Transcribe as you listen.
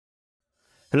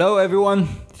Hello everyone,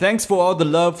 thanks for all the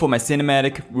love for my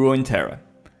cinematic Runeterra.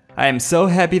 I am so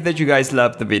happy that you guys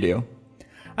loved the video.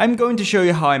 I'm going to show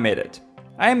you how I made it.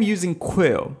 I am using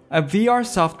Quill, a VR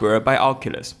software by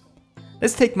Oculus.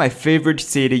 Let's take my favorite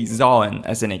city Zoan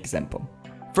as an example.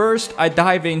 First, I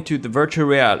dive into the virtual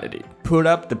reality, pull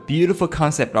up the beautiful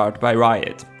concept art by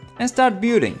Riot, and start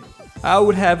building. I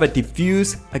would have a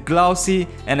diffuse, a glossy,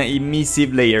 and an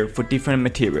emissive layer for different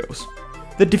materials.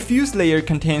 The diffuse layer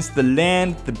contains the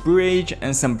land, the bridge,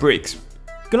 and some bricks.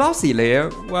 Glossy layer,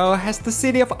 well, has the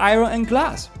city of iron and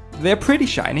glass. They're pretty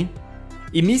shiny.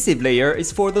 Emissive layer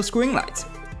is for those green lights.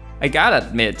 I gotta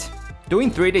admit, doing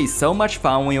 3D is so much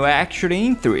fun when you're actually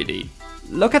in 3D.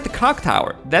 Look at the clock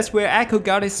tower, that's where Echo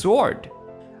got his sword.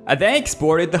 I then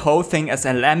exported the whole thing as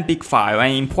a Alembic file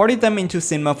and imported them into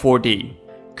Cinema 4D.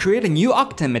 Create a new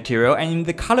Octane material and in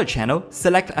the color channel,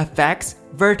 select Effects,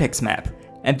 Vertex Map,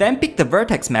 and then pick the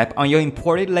vertex map on your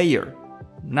imported layer.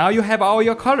 Now you have all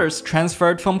your colors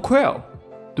transferred from Quill.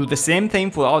 Do the same thing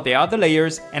for all the other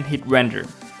layers and hit render.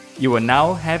 You will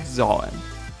now have Zoan.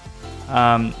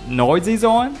 Noisy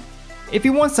Zoan? If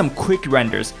you want some quick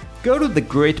renders, go to the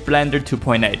Great Blender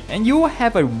 2.8 and you will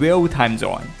have a real-time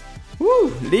Zoan.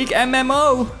 Woo, League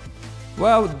MMO!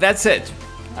 Well, that's it.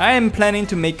 I am planning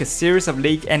to make a series of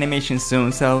League animations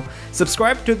soon, so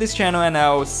subscribe to this channel and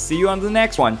I'll see you on the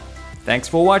next one. Thanks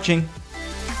for watching.